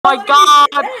my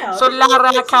god!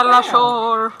 Solara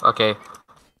Kalashore! Okay.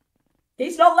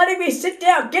 He's not letting me sit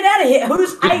down. Get out of here.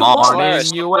 Who's Good morning,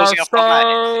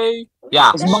 USA!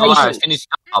 Yeah, Solaris, can you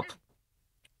stop?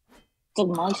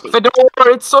 Fedor!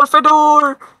 It's Sir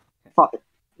Fedor! Fuck.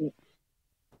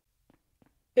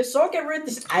 So get rid of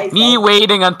this iPhone. Me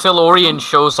waiting until Orien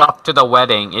shows up to the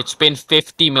wedding. It's been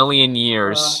 50 million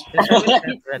years.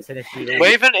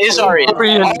 Where even is Orien?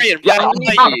 Orien, Yeah,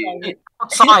 where are you?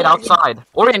 outside.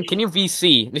 Orien, can you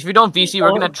VC? If you don't VC, we're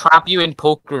gonna trap you in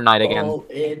poker night again.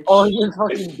 Oh, you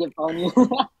fucking dip on you.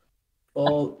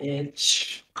 Oh,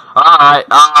 itch. Alright,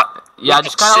 yeah,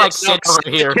 just kinda like sit over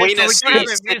here. Between the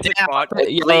seats,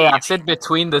 Yeah, sit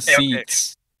between the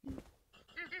seats.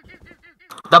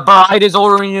 The bride is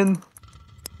Orien.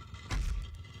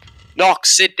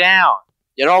 Nox, sit down.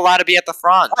 You're not allowed to be at the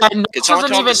front. Nox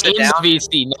isn't even in the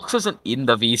VC. Nox isn't in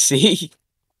the VC.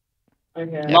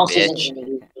 Okay. Yeah, bitch.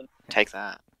 Take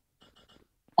that.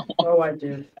 Oh, I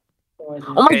did. Oh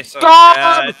my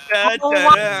god! That's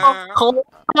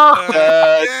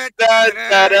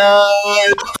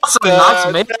some nice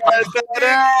makeup.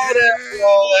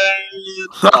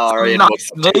 Sorry, nice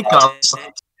makeup.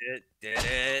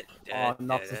 Oh,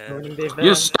 Nox is ruining the event.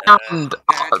 You stand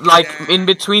like in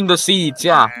between the seats,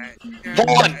 yeah.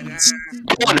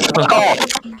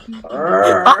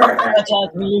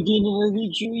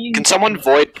 Can someone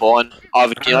void porn?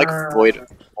 Arvid, can you like void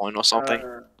porn or something?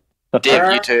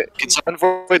 Div, you too. Can someone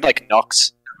void like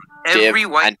Nox, Div,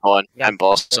 and porn and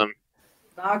Blossom?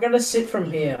 No, I'm gonna sit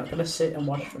from here. I'm gonna sit and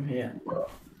watch from here.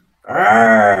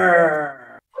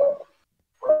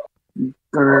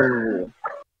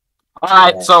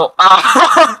 Alright, so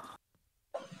I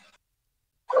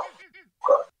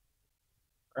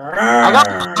got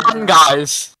a plan,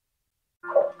 guys.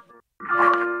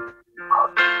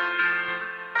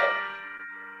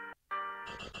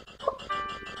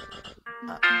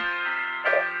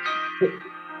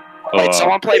 Wait,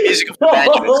 someone play music of the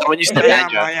banjo. Someone use the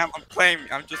banjo. I'm playing.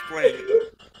 I'm just playing.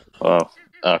 Oh,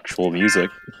 actual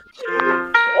music.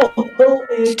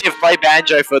 Div, play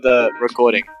banjo for the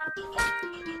recording.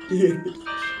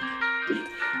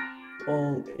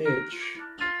 Oh, itch.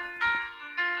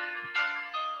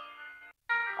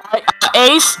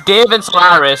 Ace, Div, and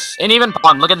Solaris, and even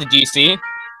Pond. Look at the GC.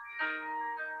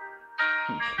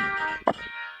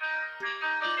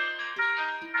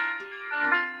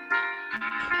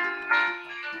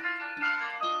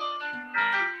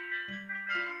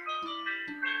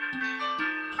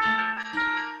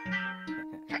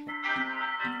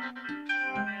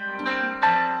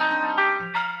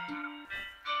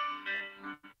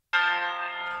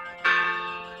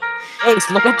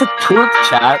 Ace, look at the group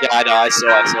chat. Yeah, I know. I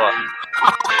saw.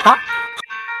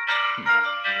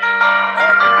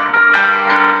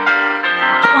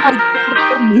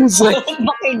 Music.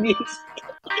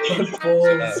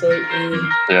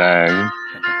 Dang.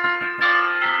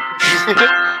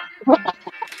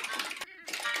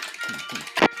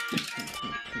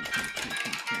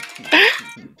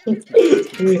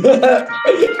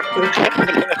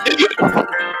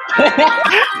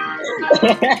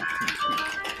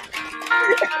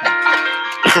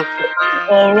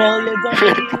 Aurelia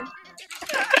W.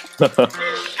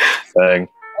 Dang.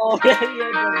 Aurelia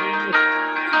W.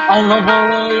 I love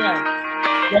Aurelia.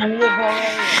 I love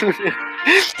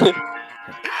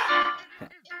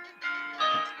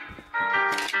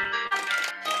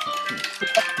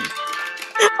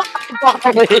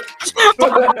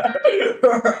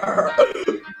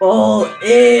Oh,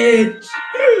 itch.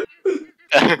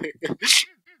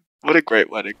 What a great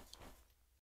wedding.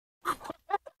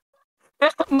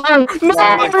 No!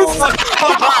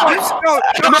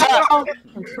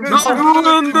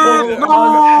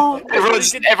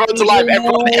 Everyone's alive.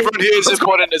 Everyone who is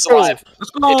important is alive. Let's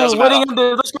go! It doesn't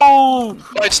matter. Let's go!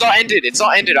 No, it's not ended. It's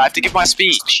not ended. I have to give my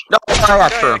speech. No, yeah,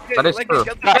 true. That is true.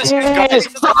 Guys,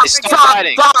 stop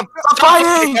fighting. Stop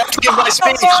fighting! I have to give my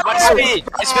speech.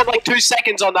 I spent like 2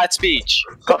 seconds on that speech.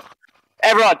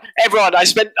 Everyone, I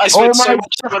spent so much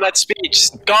time on that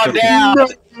speech. Calm down.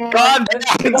 Calm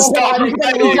down. Stop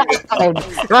fighting.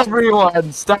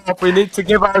 Everyone, stop. We need to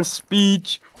give our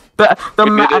speech. We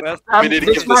need to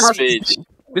give the speech.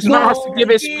 This man has to give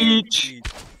a speech.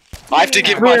 I have to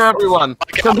give Come here, everyone.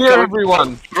 Okay, Come here,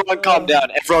 everyone. Everyone calm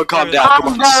down. Everyone calm down.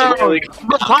 Calm down.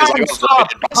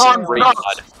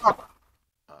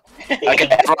 Okay,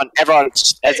 everyone,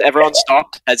 has everyone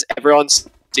stopped? Has everyone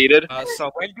seated?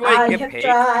 So when do I I get have paid?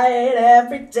 tried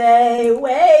every day,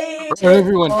 waiting.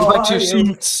 Everyone, go back to your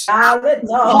seats.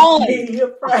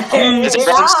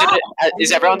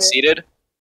 Is everyone seated?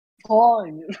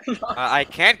 Porn. I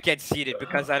can't get seated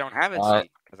because I don't have a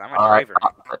seat. Because I'm a Alright,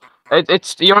 driver.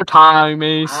 It's your time,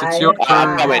 Ace. It's your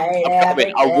I'm turn.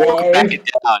 coming. I'll walk back it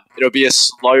down. It'll be a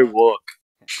slow walk.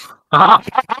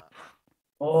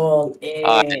 All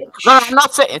No, I'm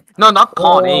not saying. No, not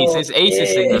Pawn. Ace. It's Ace is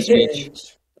saying the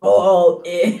speech. All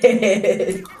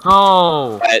in.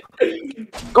 Oh. Right.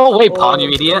 Go away, Pawn, you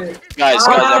idiot. Guys,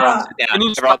 everyone sit Can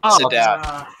you down. Everyone sit stop?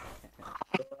 down.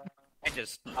 I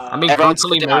just. I mean, Everyone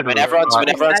brutally sit down. murdered. When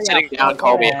everyone's sitting down,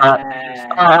 call me.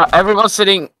 Everyone's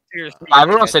sitting. Seriously.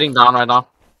 Everyone's sitting down right now.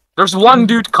 There's one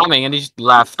dude coming, and he just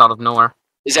left out of nowhere.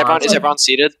 Is everyone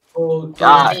seated?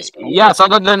 Yes,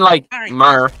 other than like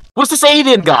Mur. Who's this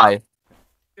alien guy?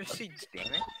 Your seats, damn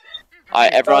it.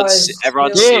 Alright, everyone's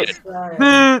seated.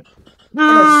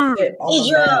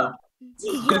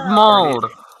 Good mold.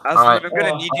 Alright. I'm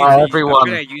gonna need you. Alright, everyone.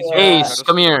 Ace, Ace,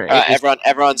 come here. Alright,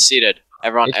 everyone's seated. It's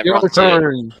your Everyone's seated.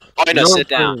 turn. Pointer, Your sit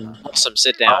down. turn. Awesome,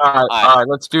 sit down. Alright,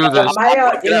 let's do this.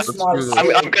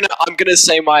 I'm gonna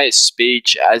say my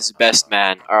speech as best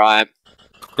man. Alright.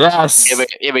 Yes.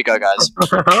 Here we go, guys.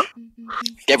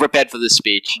 Get prepared for this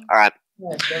speech. Alright.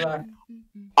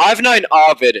 I've known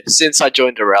Arvid since I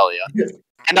joined Aurelia.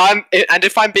 And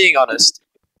if I'm being honest,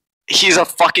 he's a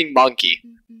fucking monkey.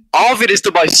 Arvid is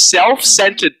the most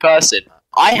self-centered person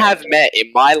I have met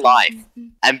in my life.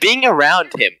 And being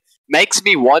around him makes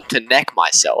me want to neck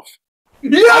myself. I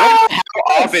don't know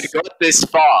how Arvid got this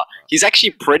far. He's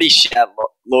actually pretty shit at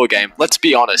law game. Let's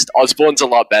be honest. Osborne's a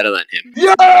lot better than him.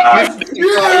 We've been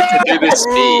paid to do this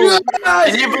speech.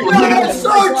 Can you believe it?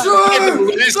 So true!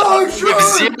 With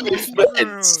zero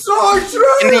friends. So In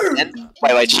the true! end,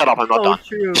 wait, shut up, I'm not done.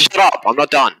 True. Shut up, I'm not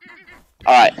done.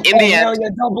 Alright, in the end,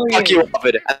 fuck you,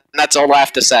 Arvid, and that's all I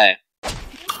have to say.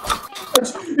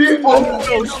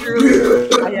 So true.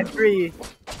 I agree.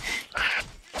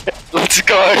 Let's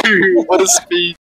go! What a speech!